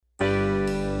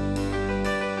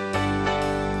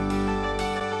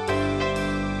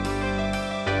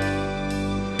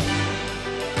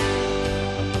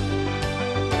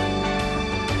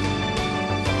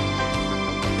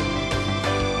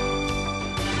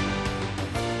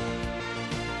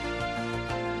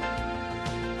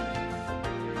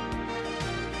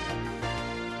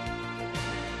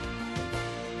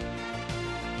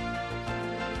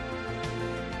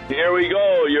Here we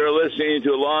go. You're listening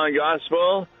to Law and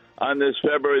Gospel on this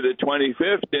February the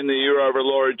 25th in the year of our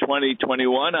Lord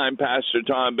 2021. I'm Pastor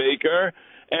Tom Baker,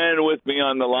 and with me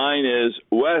on the line is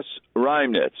Wes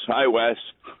Reimnitz. Hi, Wes.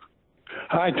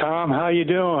 Hi, Tom. How you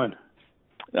doing?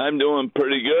 I'm doing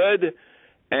pretty good,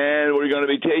 and we're going to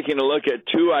be taking a look at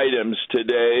two items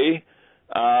today.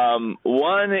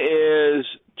 One is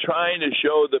trying to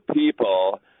show the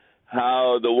people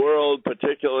how the world,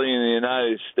 particularly in the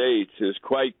United States, is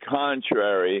quite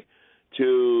contrary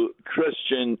to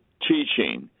Christian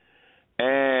teaching.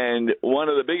 And one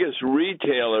of the biggest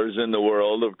retailers in the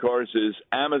world, of course, is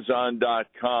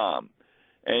Amazon.com.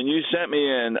 And you sent me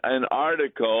an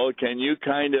article. Can you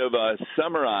kind of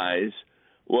summarize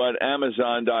what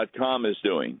Amazon.com is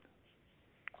doing?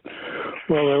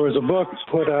 Well, there was a book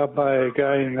put out by a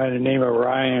guy by the name of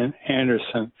Ryan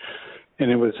Anderson, and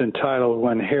it was entitled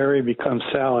When Harry Becomes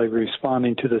Sally,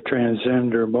 Responding to the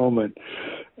Transgender Moment.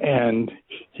 And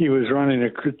he was running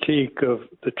a critique of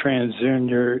the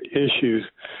transgender issues,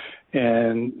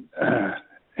 and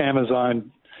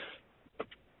Amazon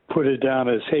put it down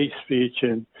as hate speech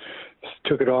and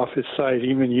took it off his site.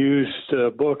 Even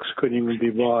used books couldn't even be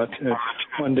bought.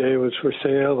 One day it was for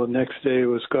sale, the next day it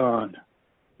was gone.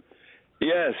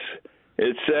 Yes,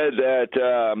 it said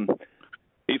that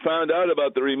he found out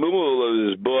about the removal of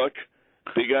his book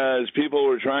because people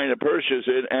were trying to purchase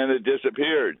it and it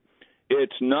disappeared.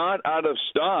 It's not out of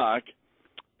stock,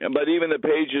 but even the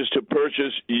pages to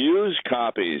purchase used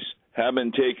copies have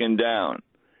been taken down.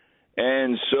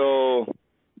 And so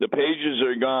the pages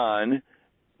are gone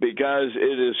because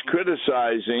it is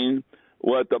criticizing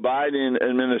what the Biden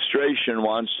administration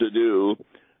wants to do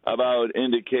about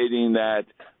indicating that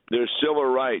there's civil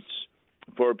rights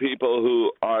for people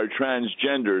who are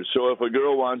transgenders. So if a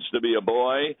girl wants to be a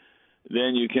boy,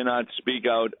 then you cannot speak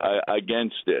out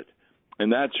against it.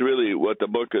 And that's really what the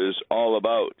book is all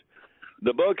about.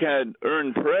 The book had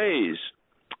earned praise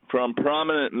from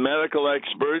prominent medical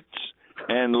experts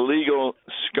and legal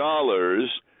scholars,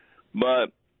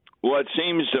 but what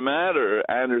seems to matter,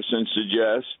 Anderson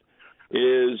suggests,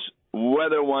 is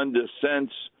whether one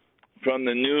dissents from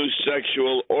the new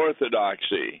sexual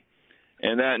orthodoxy.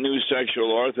 And that new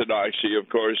sexual orthodoxy, of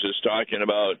course, is talking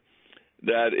about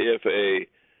that if a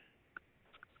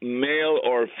male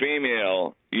or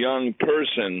female young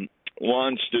person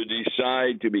wants to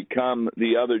decide to become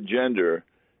the other gender,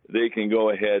 they can go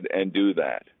ahead and do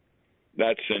that.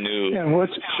 That's the new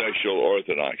sexual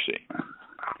orthodoxy.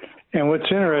 And what's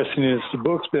interesting is the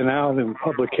book's been out in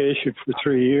publication for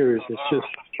 3 years. It's just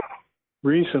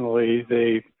recently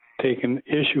they've taken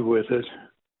issue with it.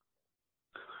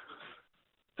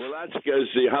 Well, that's because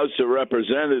the House of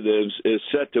Representatives is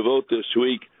set to vote this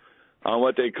week on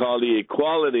what they call the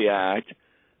Equality Act,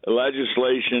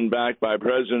 legislation backed by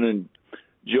President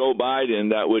Joe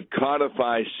Biden that would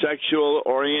codify sexual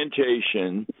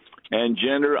orientation and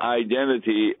gender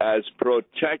identity as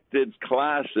protected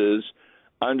classes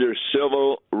under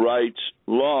civil rights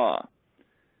law.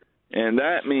 And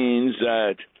that means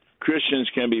that Christians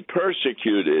can be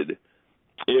persecuted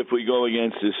if we go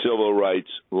against the civil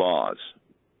rights laws.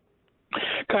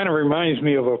 Kind of reminds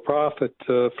me of a prophet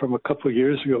from a couple of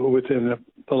years ago, within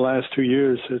the last 2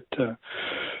 years, that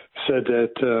said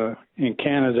that in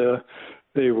Canada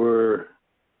they were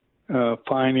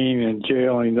fining and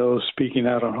jailing those speaking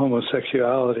out on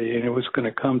homosexuality, and it was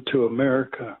going to come to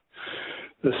America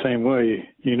the same way.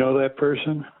 You know that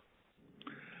person?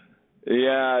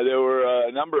 Yeah, there were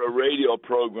a number of radio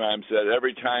programs that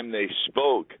every time they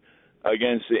spoke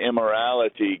against the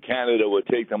immorality, Canada would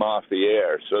take them off the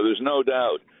air. So there's no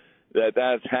doubt that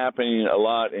that's happening a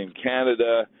lot in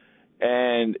Canada,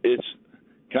 and it's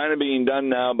kind of being done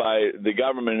now by the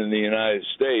government in the United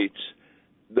States.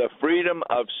 The freedom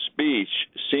of speech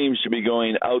seems to be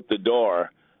going out the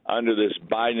door under this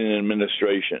Biden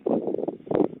administration.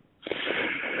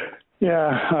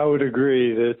 Yeah, I would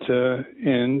agree that,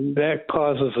 and that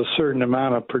causes a certain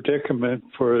amount of predicament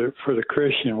for the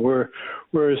Christian. Where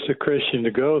is the Christian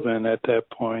to go then at that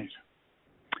point?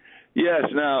 Yes.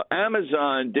 Now,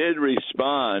 Amazon did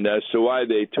respond as to why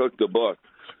they took the book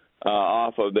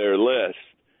off of their list.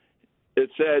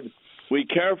 It said, "We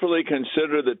carefully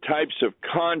consider the types of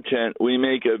content we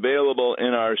make available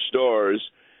in our stores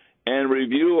and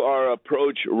review our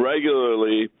approach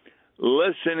regularly,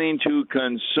 listening to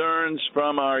concerns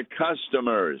from our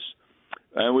customers.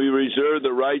 And we reserve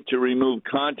the right to remove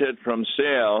content from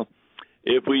sale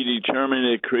if we determine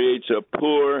it creates a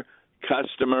poor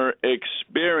customer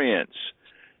experience."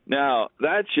 Now,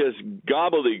 that's just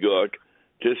gobbledygook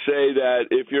to say that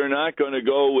if you're not going to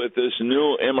go with this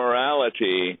new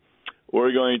immorality,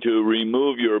 we're going to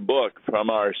remove your book from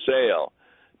our sale,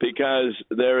 because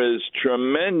there is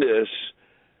tremendous,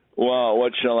 well,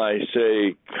 what shall I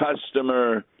say,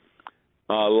 customer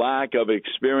lack of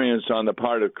experience on the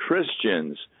part of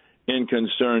Christians in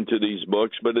concern to these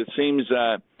books. But it seems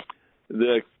that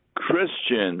the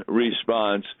Christian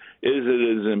response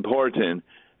isn't as important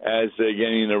as they're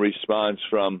getting a response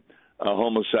from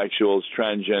homosexuals,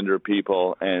 transgender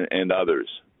people, and others.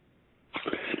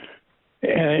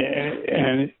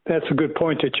 And that's a good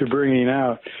point that you're bringing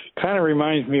out. Kind of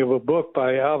reminds me of a book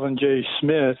by Alvin J.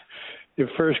 Smith. It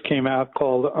first came out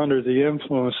called Under the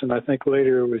Influence, and I think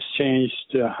later it was changed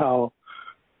to How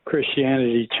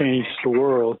Christianity Changed the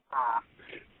World,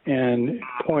 and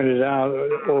pointed out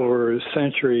over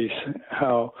centuries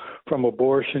how from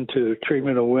abortion to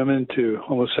treatment of women to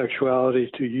homosexuality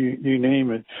to you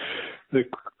name it, the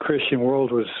Christian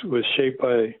world was shaped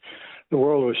by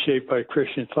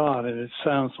Christian thought, and it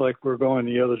sounds like we're going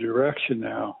the other direction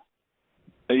now.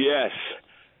 Yes.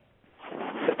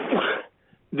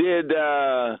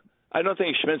 I don't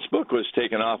think Schmidt's book was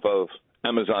taken off of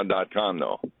Amazon.com,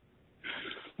 though.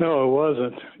 No, it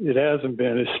wasn't. It hasn't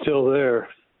been. It's still there.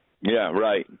 Yeah,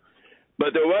 right.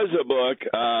 But there was a book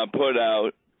put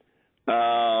out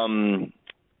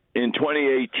in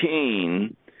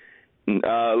 2018,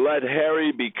 Let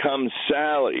Harry Become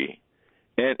Sally,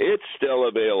 and it's still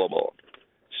available.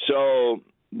 So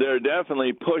they're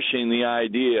definitely pushing the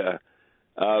idea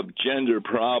of gender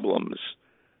problems.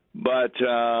 But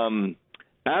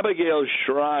Abigail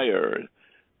Schreier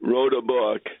wrote a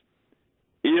book,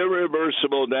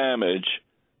 Irreversible Damage,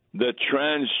 The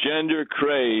Transgender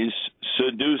Craze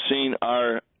Seducing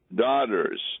Our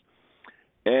Daughters.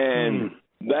 And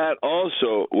that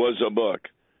also was a book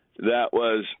that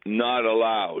was not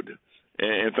allowed.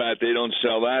 In fact, they don't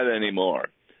sell that anymore.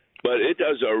 But it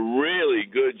does a really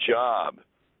good job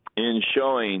in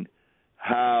showing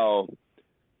how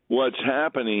what's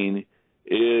happening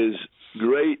is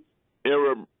great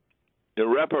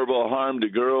irreparable harm to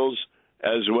girls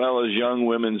as well as young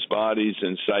women's bodies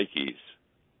and psyches.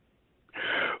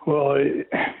 Well,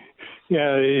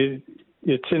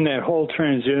 it's in that whole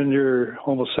transgender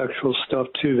homosexual stuff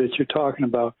too that you're talking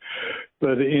about,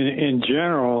 but in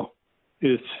general,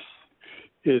 it's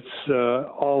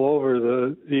all over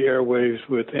the airwaves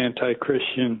with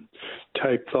anti-Christian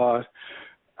type thought.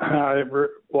 I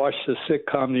watched a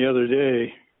sitcom the other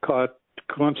day, caught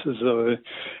glimpses of it,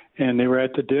 and they were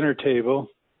at the dinner table,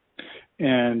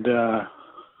 and the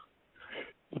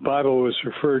Bible was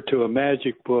referred to a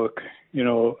magic book,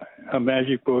 a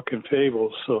magic book and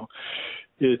fables. So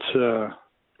it's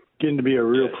getting to be a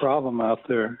real problem out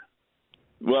there.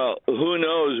 Well, who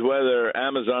knows whether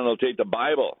Amazon will take the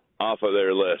Bible off of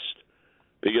their list,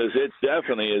 because it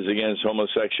definitely is against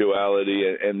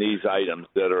homosexuality and these items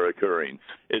that are occurring.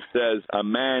 It says a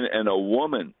man and a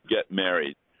woman get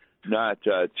married, not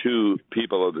two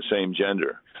people of the same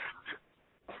gender.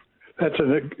 That's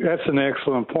an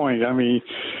excellent point. I mean,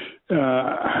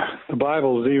 the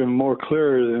Bible is even more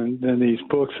clear than these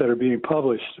books that are being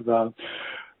published about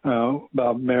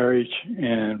marriage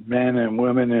and men and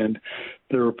women, and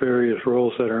there are various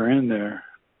roles that are in there.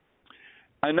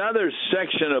 Another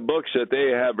section of books that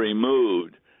they have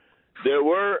removed, there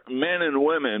were men and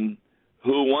women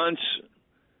who once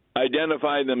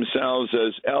identified themselves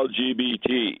as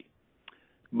LGBT,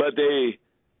 but they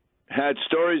had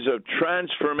stories of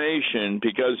transformation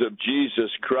because of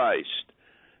Jesus Christ.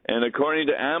 And according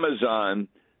to Amazon,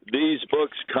 these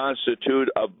books constitute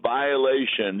a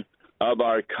violation of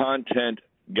our content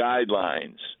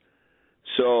guidelines.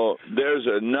 So there's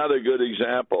another good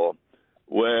example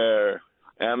where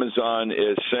Amazon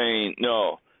is saying,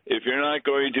 no, if you're not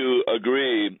going to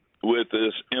agree with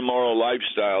this immoral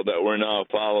lifestyle that we're now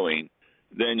following,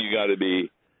 then you got to be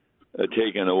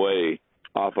taken away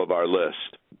off of our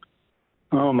list.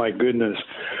 Oh, my goodness.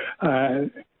 I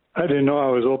didn't know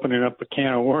I was opening up a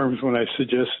can of worms when I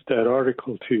suggested that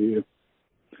article to you.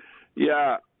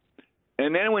 Yeah.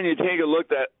 And then when you take a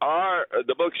look at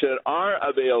the books that are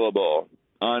available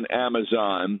on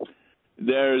Amazon,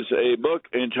 there's a book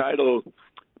entitled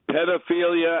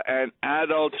Pedophilia and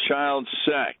Adult Child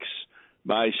Sex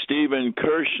by Stephen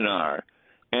Kirshner,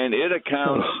 and it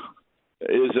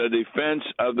is a defense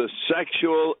of the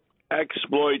sexual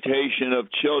exploitation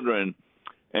of children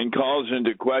and calls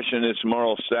into question its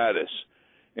moral status.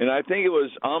 And I think it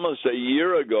was almost a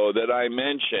year ago that I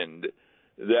mentioned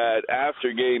that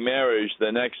after gay marriage,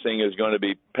 the next thing is going to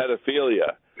be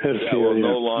pedophilia. That will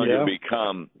no longer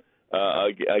become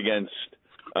against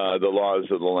the laws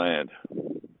of the land.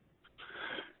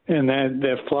 And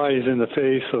that flies in the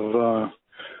face of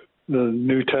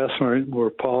New Testament, where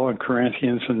Paul and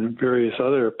Corinthians and various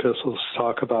other epistles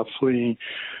talk about fleeing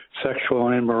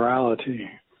sexual immorality.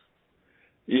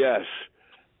 Yes.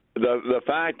 The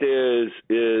fact is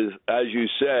as you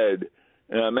said,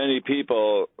 many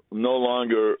people no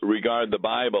longer regard the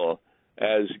Bible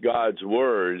as God's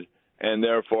word, and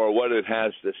therefore what it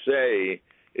has to say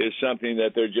is something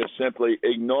that they're just simply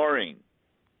ignoring,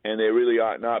 and they really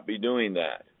ought not be doing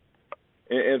that.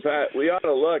 In fact, we ought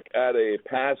to look at a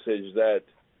passage that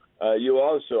you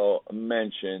also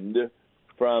mentioned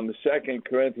from 2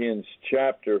 Corinthians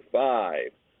chapter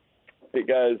 5,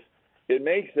 because it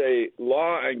makes a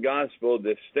law and gospel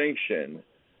distinction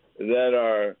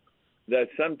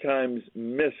that's sometimes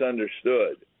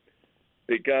misunderstood,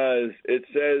 because it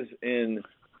says in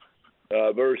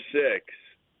verse 6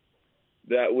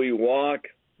 that we walk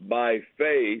by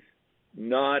faith,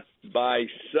 not by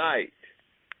sight.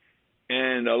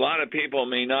 And a lot of people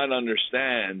may not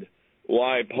understand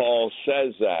why Paul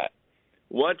says that.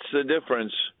 What's the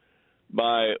difference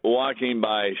by walking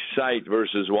by sight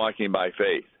versus walking by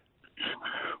faith?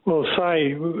 Well,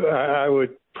 sight, I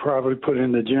would probably put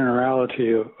in the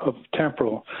generality of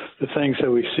temporal, the things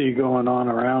that we see going on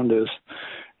around us,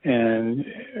 and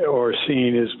or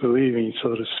seeing is believing,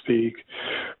 so to speak.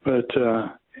 But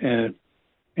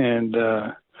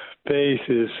faith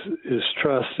is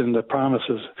trust in the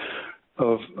promises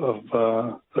of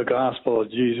the gospel of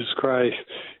Jesus Christ.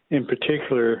 In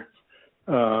particular,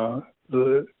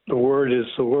 the word is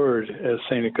the word, as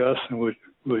St. Augustine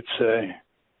would say.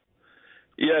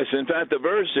 Yes, in fact, the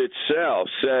verse itself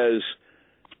says,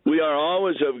 "We are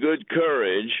always of good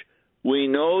courage. We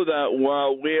know that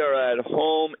while we are at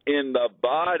home in the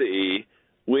body,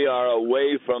 we are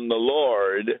away from the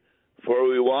Lord, for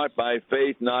we walk by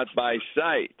faith, not by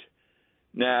sight."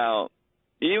 Now,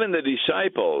 even the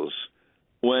disciples,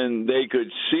 when they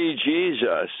could see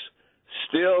Jesus,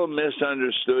 still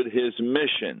misunderstood his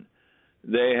mission.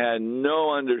 They had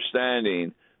no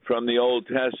understanding from the Old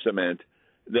Testament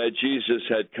that Jesus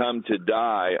had come to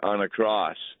die on a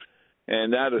cross.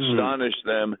 And that astonished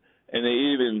them, and they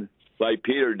even, like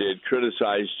Peter did,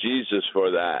 criticized Jesus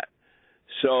for that.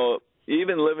 So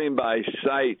even living by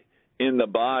sight in the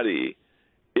body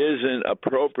isn't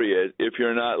appropriate if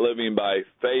you're not living by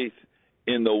faith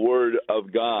in the Word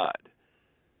of God.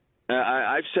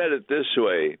 I've said it this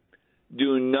way: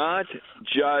 do not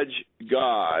judge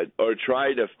God or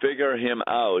try to figure him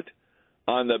out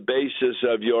on the basis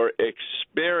of your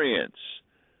experience,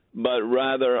 but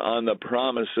rather on the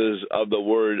promises of the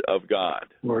Word of God.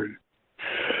 Word.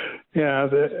 Yeah,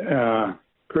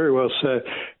 very well said.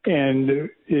 And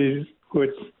what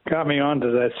got me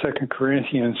onto that 2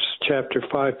 Corinthians chapter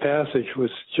 5 passage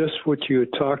was just what you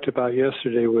had talked about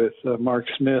yesterday with Mark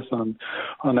Smith on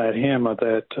that hymn of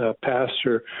that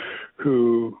pastor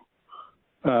who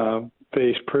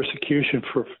faced persecution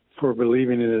for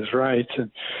believing in his rights,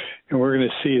 and we're going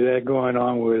to see that going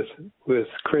on with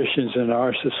Christians in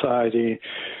our society,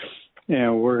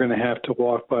 and we're going to have to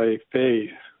walk by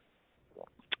faith.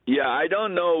 Yeah, I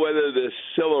don't know whether the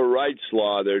civil rights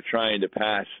law they're trying to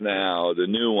pass now, the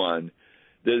new one,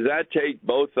 does that take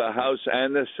both the House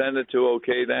and the Senate to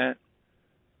okay that?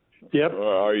 Yep.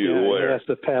 Or are you aware? It has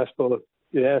to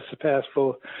pass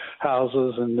both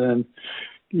houses, and then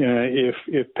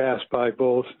if passed by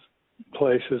both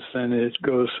places, then it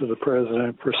goes to the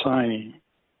president for signing.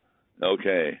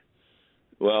 Okay.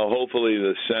 Well, hopefully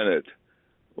the Senate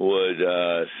would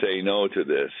say no to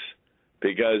this,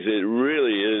 because it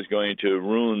really is going to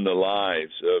ruin the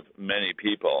lives of many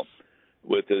people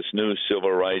with this new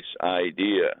civil rights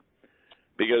idea,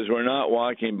 because we're not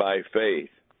walking by faith.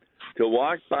 To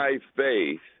walk by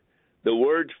faith, the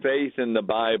word faith in the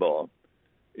Bible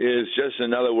is just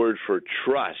another word for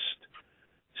trust.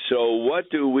 So what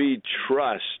do we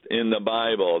trust in the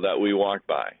Bible that we walk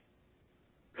by?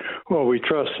 Well, we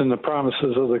trust in the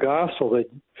promises of the gospel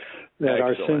that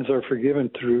our sins are forgiven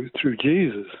through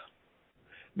Jesus.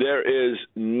 There is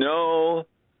no,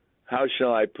 how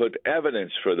shall I put,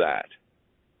 evidence for that.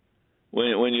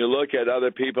 When you look at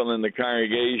other people in the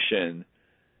congregation,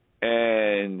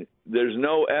 and there's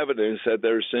no evidence that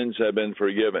their sins have been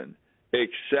forgiven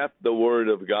except the Word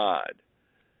of God.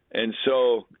 And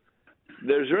so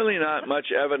there's really not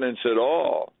much evidence at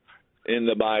all in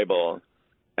the Bible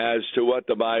as to what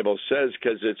the Bible says,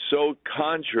 because it's so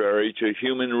contrary to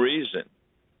human reason.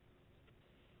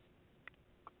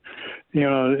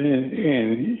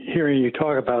 And hearing you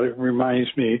talk about it reminds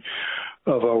me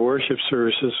of our worship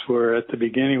services, where at the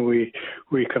beginning we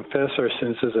confess our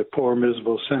sins as a poor,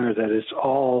 miserable sinner, that it's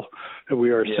all that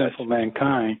we are sinful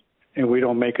mankind. and we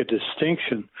don't make a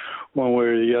distinction one way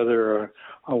or the other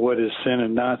on what is sin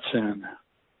and not sin.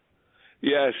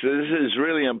 Yes, this is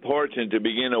really important to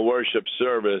begin a worship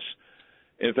service.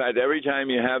 In fact, every time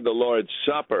you have the Lord's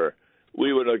Supper,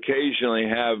 we would occasionally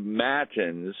have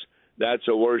matins. That's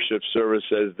a worship service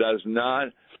that does not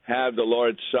have the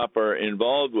Lord's Supper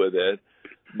involved with it.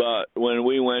 But when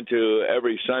we went to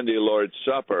every Sunday Lord's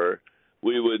Supper,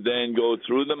 we would then go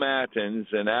through the matins,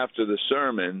 and after the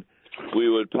sermon, we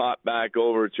would pop back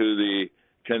over to the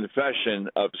confession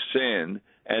of sin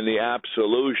and the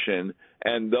absolution,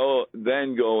 and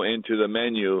then go into the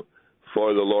menu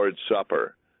for the Lord's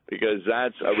Supper, because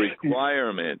that's a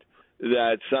requirement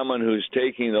that someone who's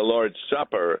taking the Lord's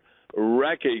Supper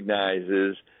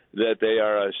recognizes that they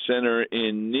are a sinner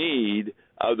in need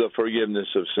of the forgiveness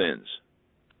of sins.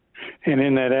 And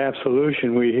in that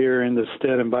absolution, we hear, in the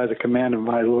stead and by the command of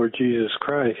my Lord Jesus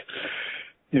Christ,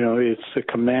 it's the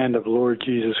command of Lord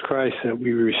Jesus Christ that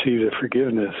we receive the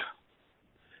forgiveness.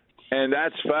 And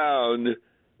that's found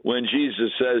when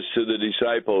Jesus says to the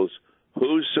disciples,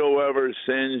 whosoever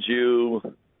sins you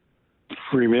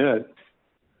remit,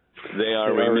 they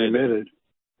are remitted.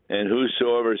 And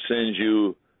whosoever sins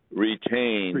you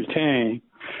retain,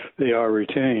 they are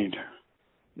retained.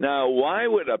 Now, why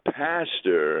would a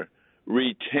pastor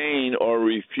retain or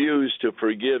refuse to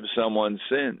forgive someone's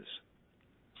sins?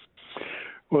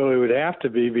 Well, it would have to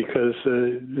be because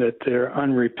that they're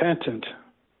unrepentant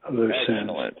of their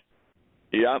Excellent. sins.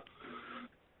 Yep.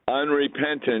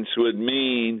 Unrepentance would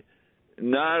mean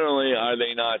not only are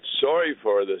they not sorry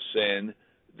for the sin,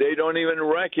 they don't even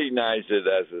recognize it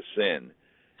as a sin.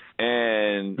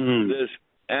 And this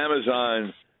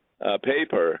Amazon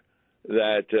paper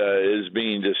that is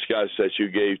being discussed that you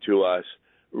gave to us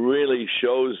really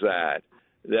shows that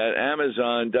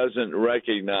Amazon doesn't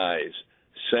recognize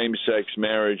same-sex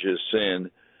marriage as sin,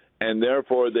 and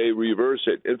therefore they reverse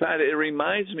it. In fact, it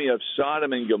reminds me of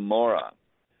Sodom and Gomorrah.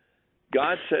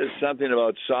 God says something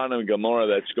about Sodom and Gomorrah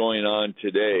that's going on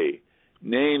today,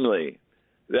 namely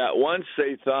that once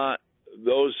they thought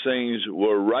those things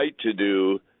were right to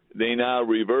do, they now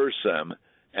reverse them.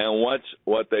 And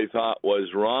what they thought was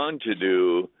wrong to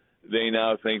do, they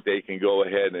now think they can go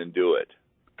ahead and do it.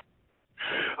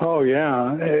 Oh,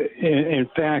 yeah. In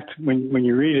fact, when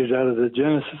you read it out of the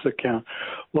Genesis account,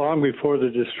 long before the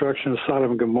destruction of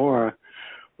Sodom and Gomorrah,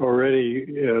 already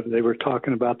they were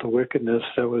talking about the wickedness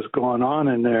that was going on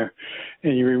in there.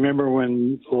 And you remember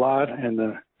when Lot and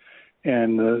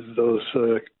those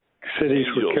cities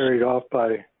were carried off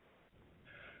by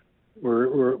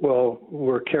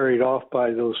were carried off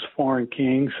by those foreign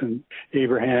kings, and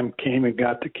Abraham came and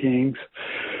got the kings,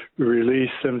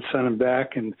 released them, sent them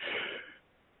back, and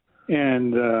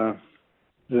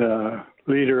the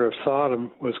leader of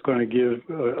Sodom was going to give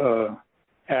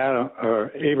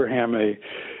Abraham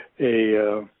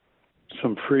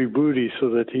some free booty so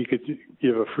that he could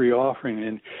give a free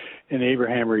offering, and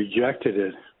Abraham rejected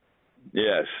it.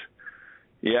 Yes.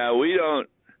 Yeah, we don't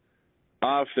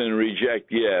often reject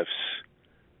gifts,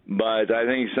 but I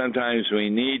think sometimes we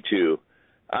need to.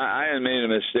 I had made a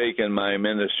mistake in my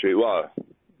ministry. Well,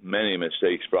 many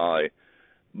mistakes probably.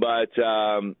 But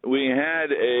we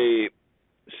had a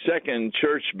second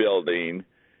church building,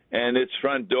 and its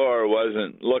front door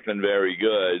wasn't looking very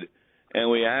good. And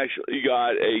we actually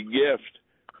got a gift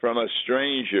from a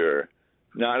stranger,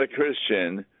 not a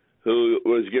Christian, who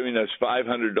was giving us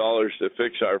 $500 to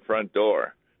fix our front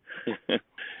door.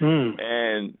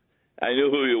 And I knew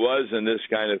who he was in this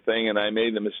kind of thing, and I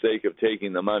made the mistake of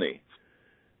taking the money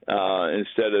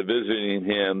instead of visiting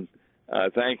him,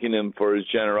 thanking him for his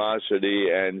generosity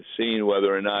and seeing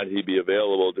whether or not he'd be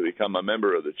available to become a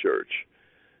member of the church.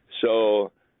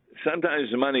 So sometimes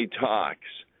money talks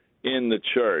in the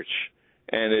church,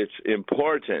 and it's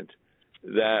important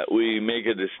that we make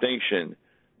a distinction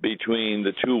between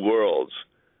the two worlds,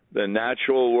 the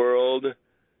natural world,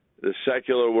 the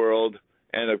secular world,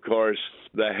 and, of course,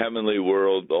 the heavenly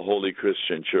world, the Holy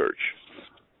Christian Church.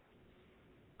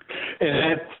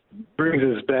 And that brings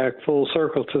us back full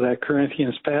circle to that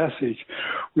Corinthians passage.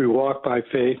 We walk by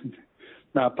faith,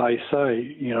 not by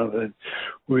sight. You know, that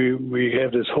we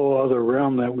have this whole other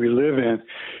realm that we live in,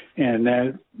 and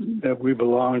that we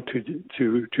belong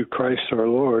to Christ our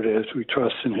Lord as we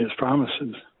trust in his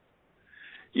promises.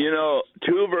 You know,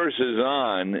 2 verses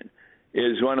on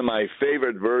is one of my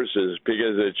favorite verses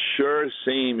because it sure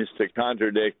seems to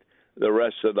contradict the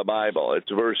rest of the Bible.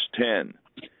 It's verse 10.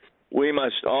 We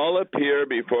must all appear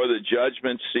before the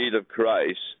judgment seat of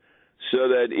Christ, so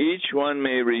that each one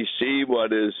may receive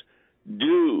what is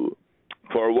due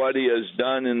for what he has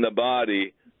done in the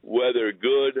body, whether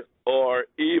good or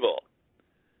evil.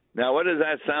 Now, what does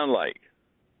that sound like?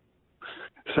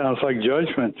 Sounds like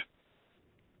judgment.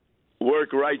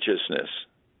 Work righteousness.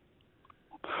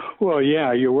 Well,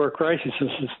 yeah, your work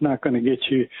righteousness is not going to get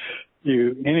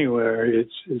you anywhere.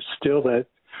 It's still that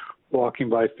walking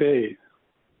by faith.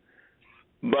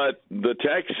 But the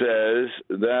text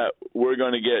says that we're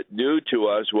going to get due to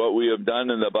us what we have done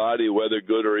in the body, whether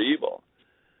good or evil.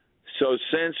 So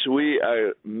since we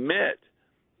admit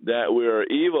that we are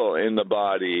evil in the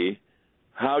body,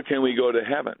 how can we go to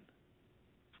heaven?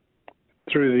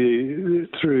 Through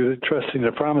trusting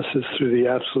the promises, through the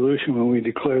absolution, when we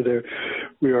declare that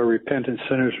we are repentant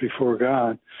sinners before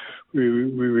God, we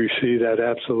receive that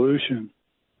absolution.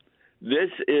 This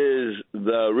is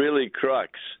the really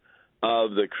crux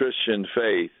of the Christian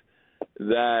faith,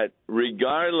 that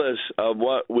regardless of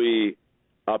what we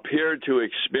appear to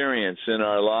experience in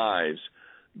our lives,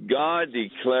 God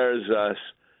declares us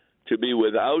to be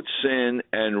without sin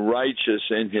and righteous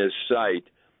in His sight,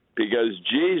 because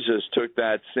Jesus took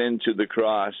that sin to the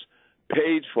cross,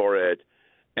 paid for it,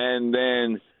 and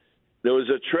then there was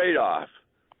a trade-off,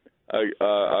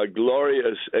 a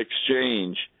glorious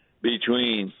exchange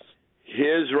between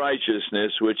His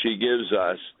righteousness, which He gives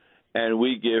us, and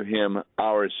we give Him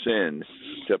our sin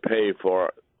to pay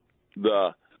for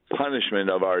the punishment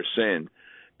of our sin.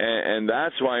 And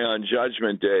that's why on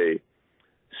Judgment Day,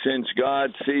 since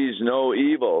God sees no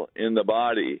evil in the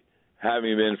body,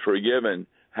 having been forgiven,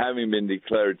 having been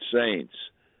declared saints,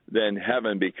 then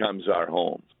heaven becomes our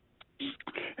home.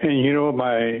 And you know what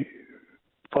my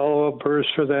follow-up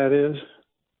verse for that is?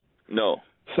 No.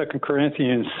 2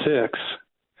 Corinthians 6,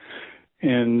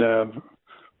 in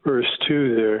verse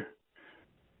 2 there.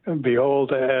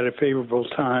 Behold, at a favorable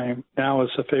time. Now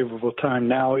is the favorable time.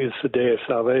 Now is the day of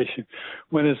salvation.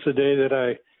 When is the day that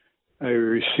I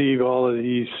receive all of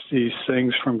these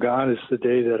things from God? Is the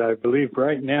day that I believe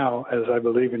right now, as I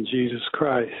believe in Jesus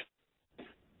Christ.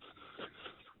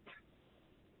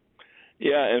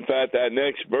 Yeah, in fact, that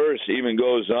next verse even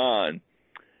goes on.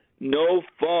 No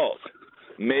fault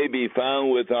may be found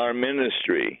with our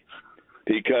ministry,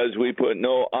 because we put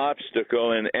no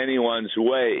obstacle in anyone's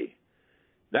way.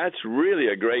 That's really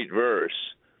a great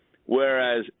verse,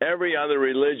 whereas every other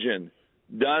religion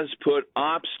does put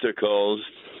obstacles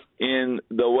in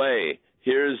the way.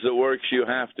 Here's the works you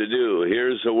have to do.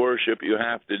 Here's the worship you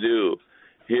have to do.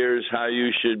 Here's how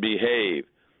you should behave.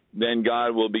 Then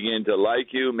God will begin to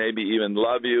like you, maybe even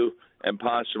love you, and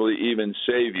possibly even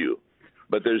save you.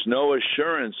 But there's no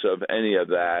assurance of any of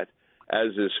that,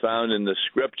 as is found in the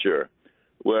Scripture,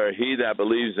 where he that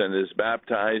believes and is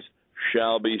baptized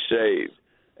shall be saved.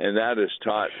 And that is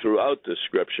taught throughout the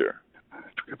Scripture.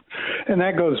 And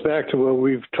that goes back to what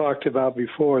we've talked about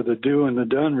before, the do and the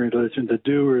done religion. The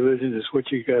do religion is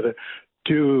what you got to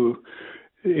do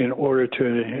in order to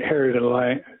inherit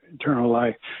eternal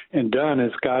life. And done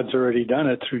is God's already done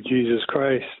it through Jesus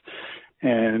Christ.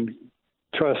 And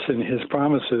trust in His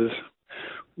promises,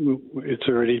 it's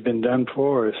already been done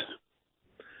for us.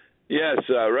 Yes,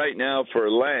 right now for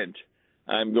Lent,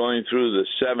 I'm going through the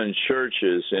 7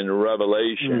 churches in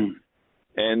Revelation,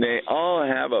 and they all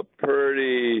have a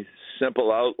pretty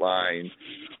simple outline.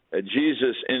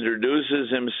 Jesus introduces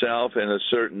himself in a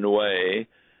certain way,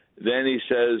 then he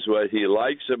says what he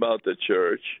likes about the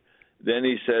church, then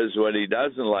he says what he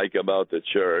doesn't like about the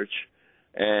church,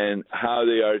 and how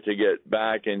they are to get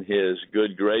back in his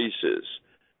good graces.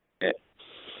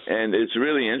 And it's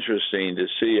really interesting to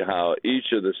see how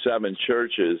each of the 7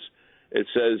 churches, it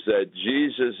says that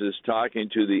Jesus is talking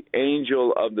to the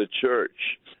angel of the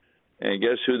church. And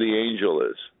guess who the angel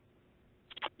is?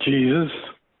 Jesus?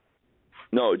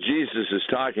 No, Jesus is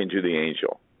talking to the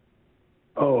angel.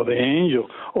 Oh, the angel.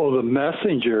 Oh, the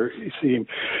messenger. You see,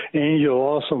 angel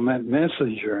also meant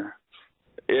messenger.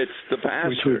 It's the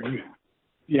pastor.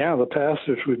 The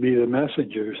pastors would be the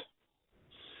messengers.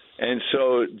 And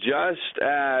so just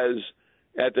as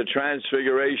at the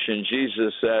Transfiguration,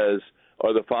 Jesus says,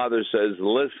 or the Father says,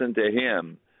 listen to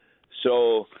him,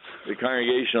 so the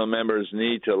congregational members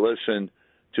need to listen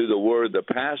to the word the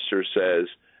pastor says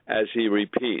as he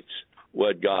repeats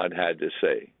what God had to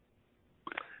say.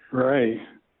 Right.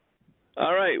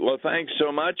 All right. Well, thanks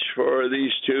so much for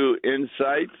these 2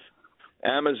 insights.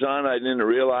 Amazon, I didn't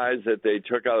realize that they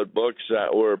took out books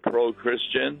that were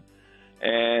pro-Christian.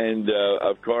 And,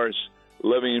 of course,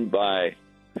 living by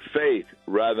faith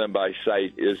rather than by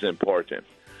sight is important.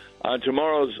 On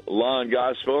tomorrow's Law and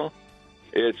Gospel,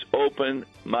 it's Open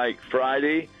Mic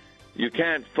Friday. You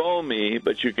can't phone me,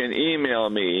 but you can email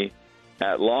me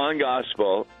at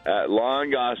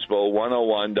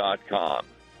lawandgospel@lawandgospel101.com.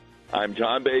 I'm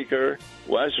Tom Baker,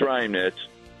 Wes Reimnitz.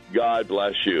 God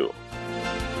bless you.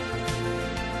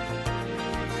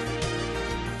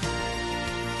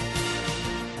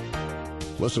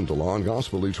 Listen to Law and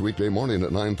Gospel each weekday morning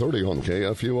at 9:30 on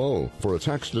KFUO. For a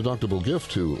tax-deductible gift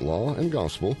to Law and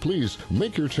Gospel, please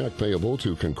make your check payable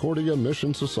to Concordia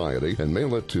Mission Society and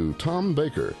mail it to Tom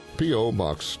Baker, P.O.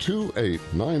 Box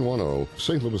 28910,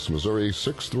 St. Louis, Missouri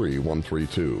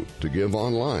 63132. To give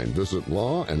online, visit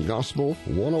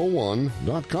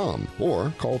lawandgospel101.com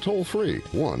or call toll-free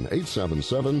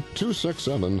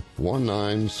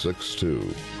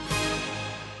 1-877-267-1962.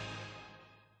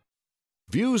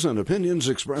 Views and opinions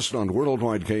expressed on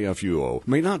Worldwide KFUO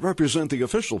may not represent the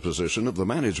official position of the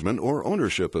management or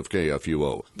ownership of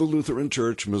KFUO, the Lutheran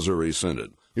Church Missouri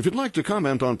Synod. If you'd like to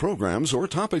comment on programs or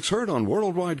topics heard on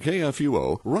Worldwide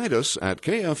KFUO, write us at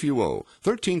KFUO,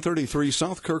 1333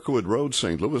 South Kirkwood Road,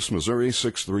 St. Louis, Missouri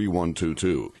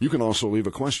 63122. You can also leave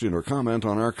a question or comment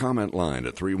on our comment line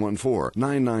at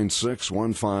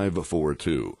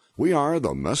 314-996-1542. We are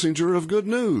the messenger of good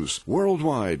news,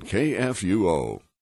 Worldwide KFUO.